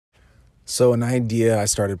So an idea I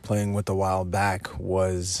started playing with a while back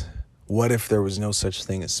was, what if there was no such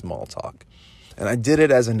thing as small talk? And I did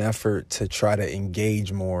it as an effort to try to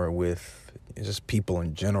engage more with just people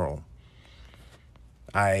in general.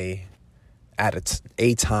 I, at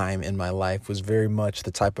a time in my life, was very much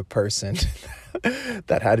the type of person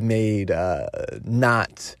that had made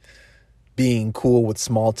not being cool with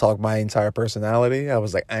small talk my entire personality. I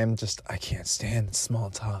was like, I can't stand small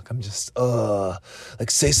talk. I'm just, like,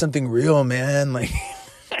 say something real, man. Like,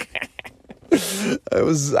 I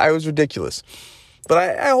was ridiculous. But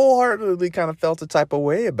I wholeheartedly kind of felt a type of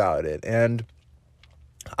way about it. And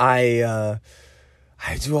I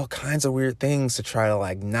do all kinds of weird things to try to,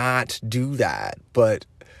 like, not do that. But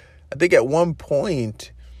I think at one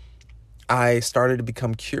point I started to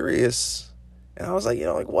become curious, and I was like,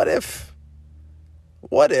 like, what if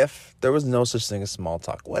there was no such thing as small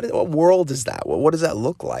talk? What world is that? What does that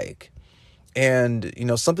look like? And,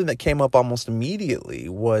 something that came up almost immediately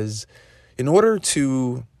was, in order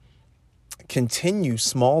to continue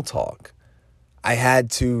small talk, I had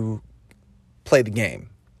to play the game.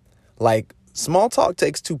 Like, small talk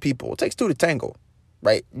takes two people. It takes two to tango,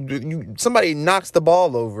 right? Somebody knocks the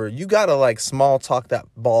ball over, you got to, like, small talk that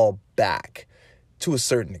ball back to a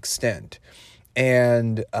certain extent.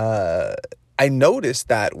 And I noticed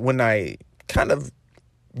that when I kind of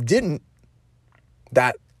didn't,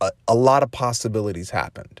 that a lot of possibilities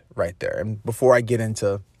happened right there. And before I get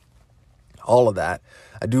into all of that,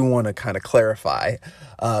 I do want to kind of clarify.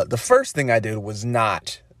 The first thing I did was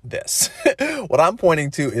not this. What I'm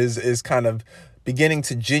pointing to is kind of beginning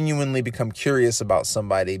to genuinely become curious about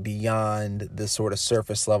somebody beyond the sort of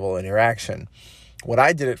surface level interaction. What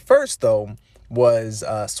I did at first, though, was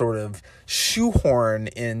sort of shoehorn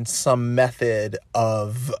in some method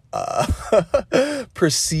of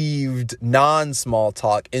perceived non-small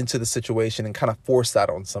talk into the situation and kind of force that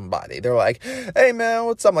on somebody. They're like, hey, man,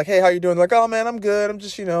 what's up? I'm like, hey, how you doing? They're like, oh, man, I'm good. I'm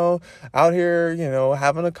just, out here,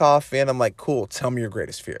 having a coffee. And I'm like, cool, tell me your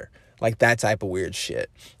greatest fear. Like, that type of weird shit.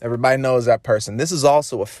 Everybody knows that person. This is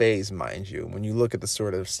also a phase, mind you. When you look at the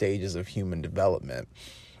sort of stages of human development,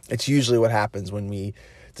 it's usually what happens when we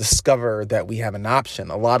discover that we have an option.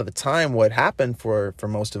 A lot of the time, what happened for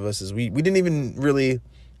most of us is we didn't even really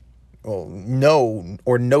know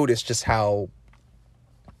or notice just how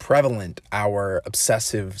prevalent our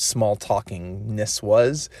obsessive small talkingness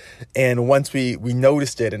was. And once we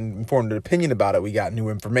noticed it and formed an opinion about it, we got new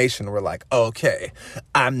information. We're like, okay,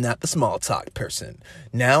 I'm not the small talk person.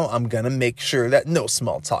 Now I'm going to make sure that no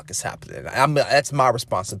small talk is happening. That's my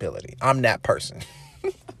responsibility. I'm that person.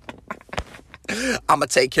 I'm going to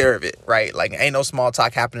take care of it, right? Like, ain't no small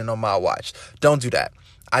talk happening on my watch. Don't do that.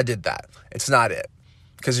 I did that. It's not it.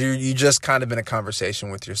 Because you just kind of in a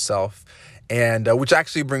conversation with yourself. And which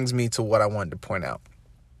actually brings me to what I wanted to point out,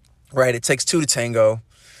 right? It takes two to tango.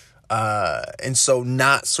 And so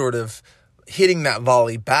not sort of hitting that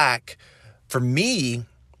volley back, for me,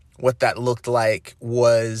 what that looked like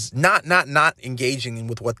was not engaging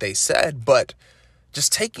with what they said, but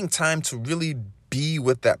just taking time to really be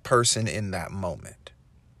with that person in that moment.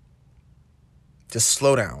 Just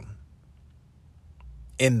slow down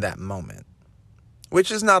in that moment,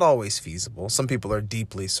 which is not always feasible. Some people are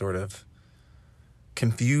deeply sort of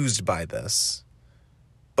confused by this.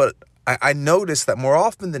 But I noticed that more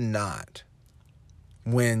often than not,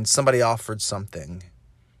 when somebody offered something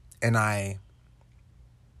and I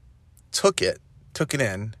took it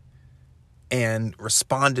in and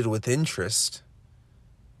responded with interest,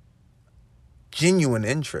 genuine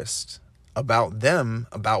interest about them,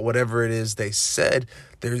 about whatever it is they said,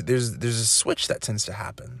 there's a switch that tends to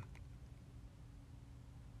happen.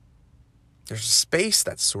 There's a space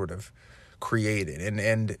that's sort of created.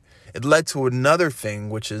 And it led to another thing,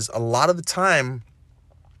 which is a lot of the time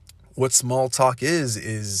what small talk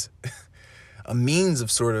is a means of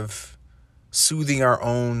sort of soothing our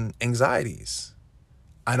own anxieties.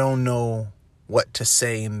 I don't know what to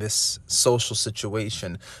say in this social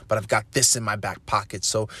situation, but I've got this in my back pocket,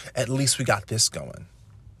 so at least we got this going.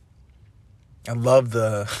 I love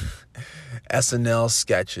the SNL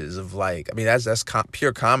sketches of, like, I mean, that's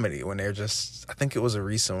pure comedy when they're just, I think it was a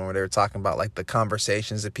recent one where they were talking about, like, the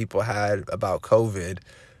conversations that people had about COVID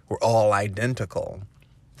were all identical.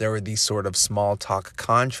 There were these sort of small talk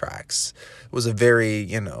contracts. It was a very,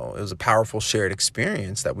 it was a powerful shared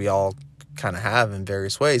experience that we all kind of have in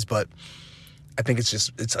various ways, but I think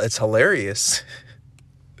it's hilarious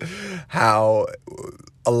how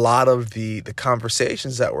a lot of the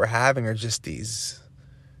conversations that we're having are just these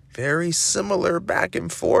very similar back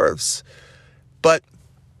and forths. But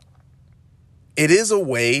it is a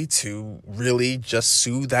way to really just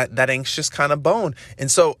soothe that anxious kind of bone. And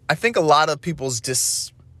so I think a lot of people's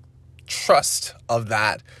distrust of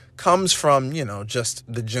that comes from, just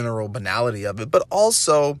the general banality of it, but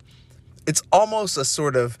also it's almost a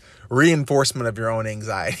sort of reinforcement of your own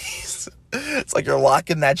anxieties. It's like you're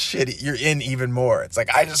locking that shit you're in even more. It's like,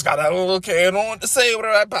 I just gotta, okay, I don't want to say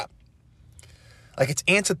whatever I pop. Like, it's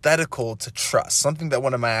antithetical to trust. Something that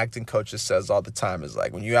one of my acting coaches says all the time is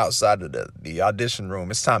like, when you're outside of the audition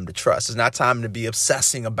room, it's time to trust. It's not time to be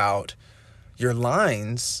obsessing about your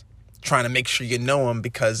lines, trying to make sure you know them,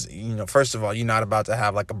 because, first of all, you're not about to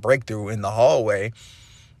have like a breakthrough in the hallway.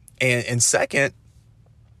 And second,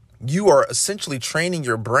 you are essentially training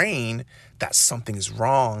your brain that something is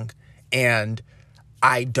wrong and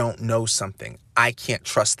I don't know something. I can't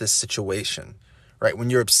trust this situation, right? When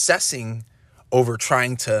you're obsessing over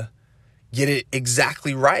trying to get it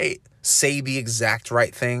exactly right, say the exact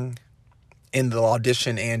right thing in the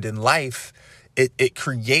audition and in life, it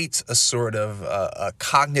creates a sort of a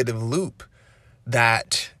cognitive loop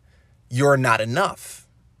that you're not enough,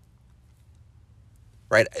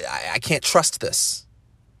 right? I can't trust this.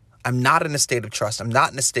 I'm not in a state of trust. I'm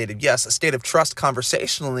not in a state of yes. A state of trust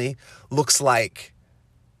conversationally looks like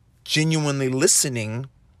genuinely listening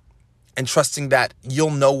and trusting that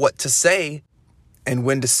you'll know what to say and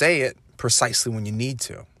when to say it precisely when you need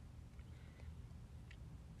to.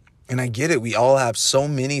 And I get it. We all have so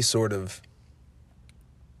many sort of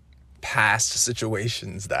past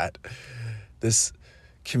situations that this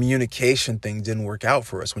communication thing didn't work out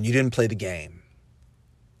for us. When you didn't play the game,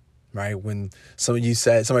 right? When somebody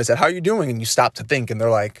said, how are you doing? And you stop to think and they're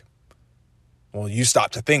like, well, you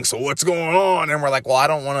stop to think. So what's going on? And we're like, well, I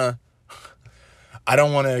don't want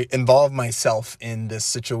to involve myself in this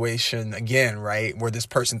situation again, right? Where this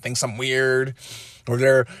person thinks I'm weird or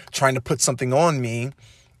they're trying to put something on me.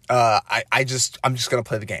 I'm just going to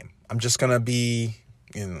play the game. I'm just going to be,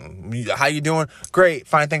 how you doing? Great.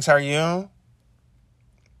 Fine. Thanks. How are you?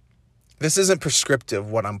 This isn't prescriptive,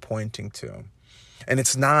 what I'm pointing to. And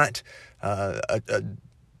it's not,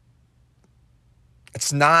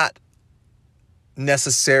 it's not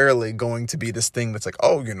necessarily going to be this thing that's like,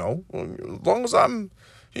 oh, as long as I'm,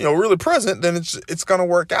 really present, then it's going to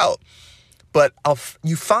work out. But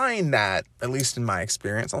you find that, at least in my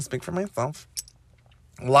experience, I'll speak for myself,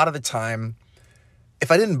 a lot of the time,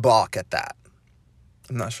 if I didn't balk at that,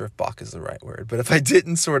 I'm not sure if balk is the right word, but if I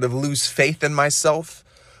didn't sort of lose faith in myself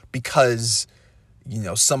because,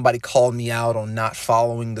 somebody called me out on not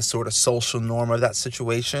following the sort of social norm of that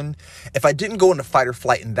situation, if I didn't go into fight or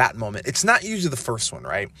flight in that moment, it's not usually the first one,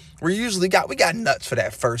 right? We got nuts for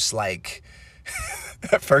that first,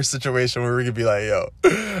 that first situation where we could be like, yo,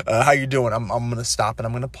 how you doing? I'm going to stop and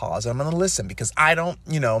I'm going to pause and I'm going to listen because I don't,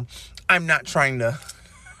 I'm not trying to,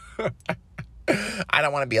 I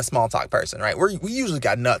don't want to be a small talk person, right? We usually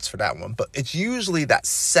got nuts for that one, but it's usually that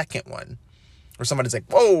second one where somebody's like,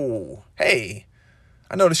 whoa, hey,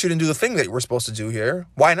 I noticed you didn't do the thing that you were supposed to do here.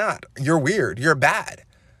 Why not? You're weird. You're bad.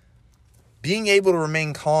 Being able to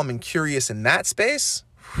remain calm and curious in that space,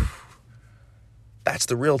 that's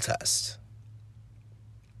the real test.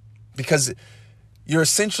 Because you're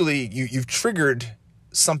essentially, you've triggered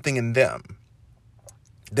something in them.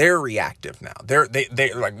 They're reactive now. They're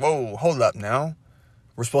like, whoa, hold up now.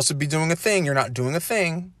 We're supposed to be doing a thing. You're not doing a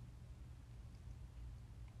thing.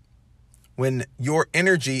 When your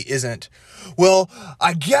energy isn't, well,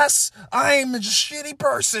 I guess I'm a shitty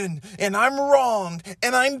person and I'm wrong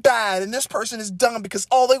and I'm bad and this person is dumb because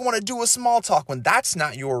all they want to do is small talk. When that's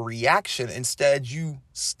not your reaction, instead you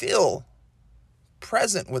still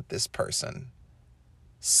present with this person,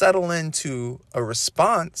 settle into a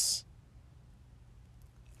response.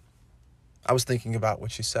 I was thinking about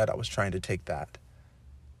what you said. I was trying to take that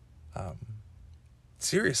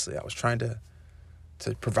seriously. I was trying to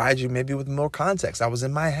provide you maybe with more context. I was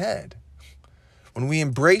in my head. When we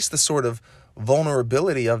embrace the sort of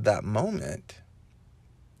vulnerability of that moment,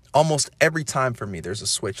 almost every time for me, there's a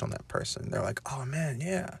switch on that person. They're like, oh man,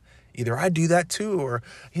 yeah. Either I do that too, or,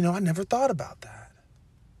 I never thought about that.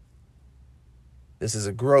 This is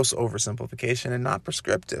a gross oversimplification and not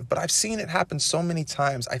prescriptive, but I've seen it happen so many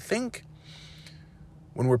times. I think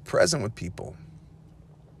when we're present with people,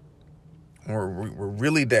 we're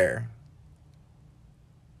really there,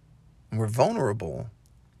 and we're vulnerable,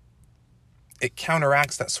 it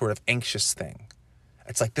counteracts that sort of anxious thing.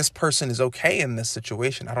 It's like, this person is okay in this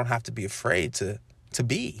situation. I don't have to be afraid to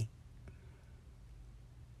be.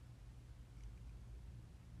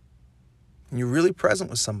 And you're really present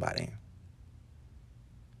with somebody.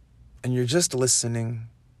 And you're just listening,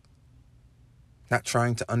 not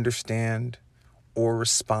trying to understand or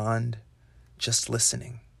respond, just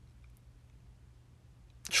listening.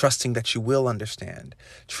 Trusting that you will understand.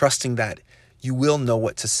 Trusting that you will know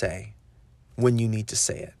what to say when you need to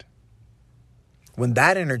say it. When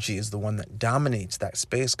that energy is the one that dominates that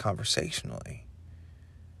space conversationally,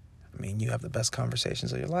 I mean, you have the best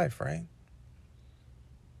conversations of your life, right?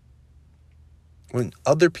 When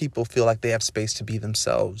other people feel like they have space to be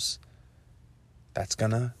themselves, that's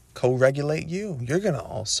going to co-regulate you. You're going to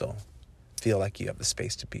also feel like you have the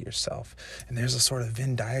space to be yourself. And there's a sort of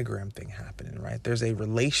Venn diagram thing happening, right? There's a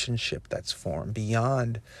relationship that's formed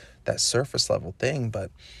beyond that surface level thing.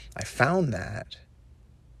 But I found that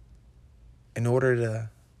in order to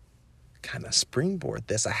kind of springboard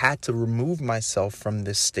this, I had to remove myself from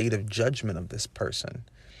this state of judgment of this person,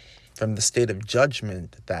 from the state of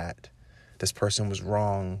judgment that this person was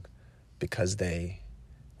wrong because they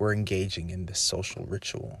were engaging in this social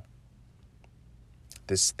ritual.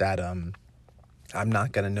 I'm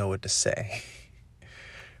not going to know what to say,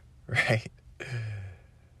 right?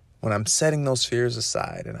 When I'm setting those fears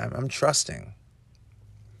aside and I'm trusting,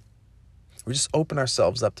 we just open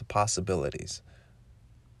ourselves up to possibilities.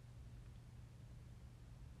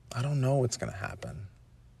 I don't know what's going to happen,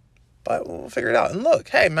 but we'll figure it out. And look,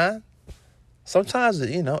 hey, man, sometimes,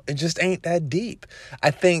 it just ain't that deep.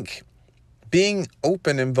 I think being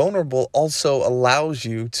open and vulnerable also allows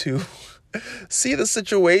you to see the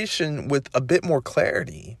situation with a bit more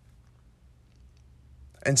clarity.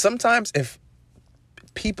 And sometimes if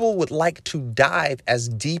people would like to dive as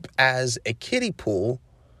deep as a kiddie pool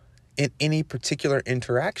in any particular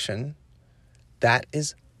interaction, that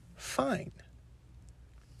is fine.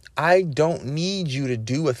 I don't need you to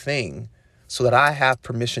do a thing so that I have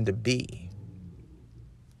permission to be.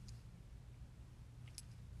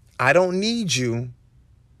 I don't need you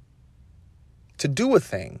to do a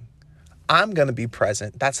thing. I'm going to be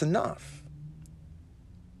present. That's enough.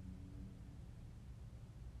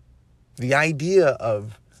 The idea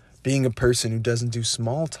of being a person who doesn't do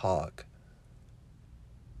small talk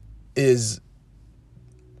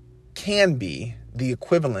can be the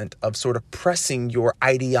equivalent of sort of pressing your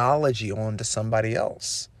ideology onto somebody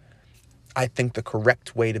else. I think the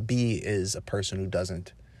correct way to be is a person who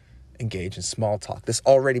doesn't engage in small talk. This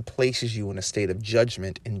already places you in a state of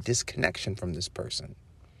judgment and disconnection from this person.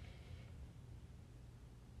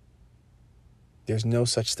 There's no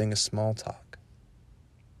such thing as small talk.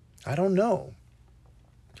 I don't know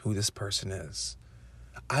who this person is.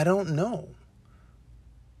 I don't know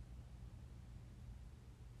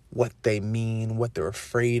what they mean, what they're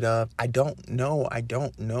afraid of. I don't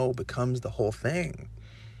know becomes the whole thing.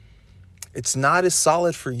 It's not as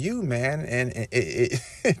solid for you, man. And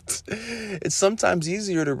it's sometimes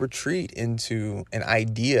easier to retreat into an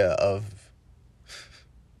idea of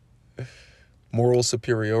moral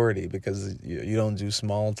superiority because you don't do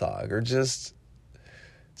small talk, or just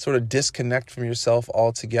sort of disconnect from yourself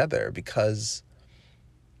altogether because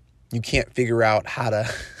you can't figure out how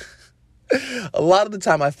to... A lot of the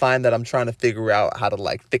time I find that I'm trying to figure out how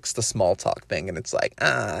to fix the small talk thing. And it's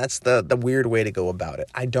that's the weird way to go about it.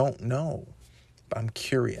 I don't know, but I'm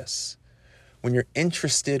curious. When you're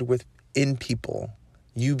interested in people,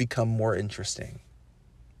 you become more interesting.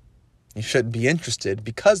 You shouldn't be interested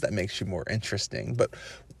because that makes you more interesting. But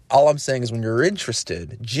all I'm saying is when you're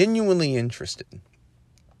interested, genuinely interested,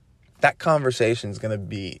 that conversation is going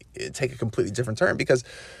to take a completely different turn because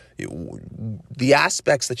the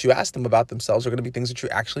aspects that you ask them about themselves are going to be things that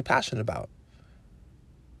you're actually passionate about.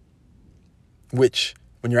 Which,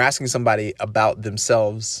 when you're asking somebody about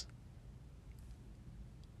themselves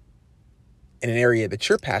in an area that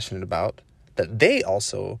you're passionate about, that they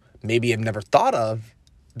also maybe have never thought of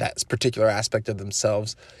that particular aspect of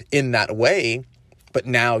themselves in that way, but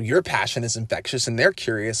now your passion is infectious and they're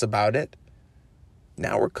curious about it.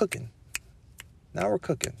 Now we're cooking.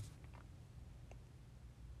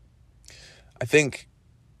 I think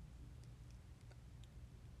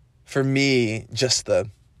for me, just the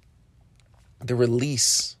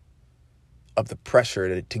release of the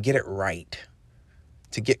pressure to get it right,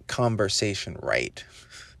 to get conversation right,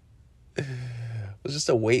 was just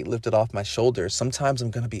a weight lifted off my shoulders. Sometimes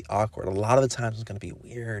I'm going to be awkward. A lot of the times it's going to be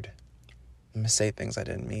weird. I'm going to say things I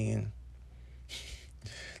didn't mean.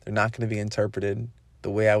 They're not going to be interpreted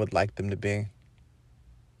the way I would like them to be.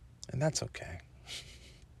 And that's okay.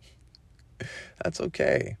 That's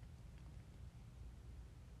okay.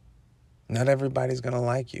 Not everybody's going to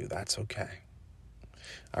like you. That's okay.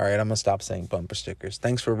 All right, I'm going to stop saying bumper stickers.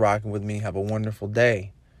 Thanks for rocking with me. Have a wonderful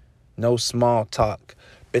day. No small talk.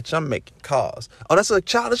 Bitch, I'm making calls. Oh, that's a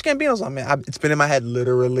Childish Gambino song, man. It's been in my head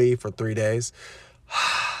literally for 3 days.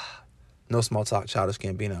 No small talk, Childish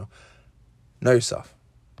Gambino. Know yourself.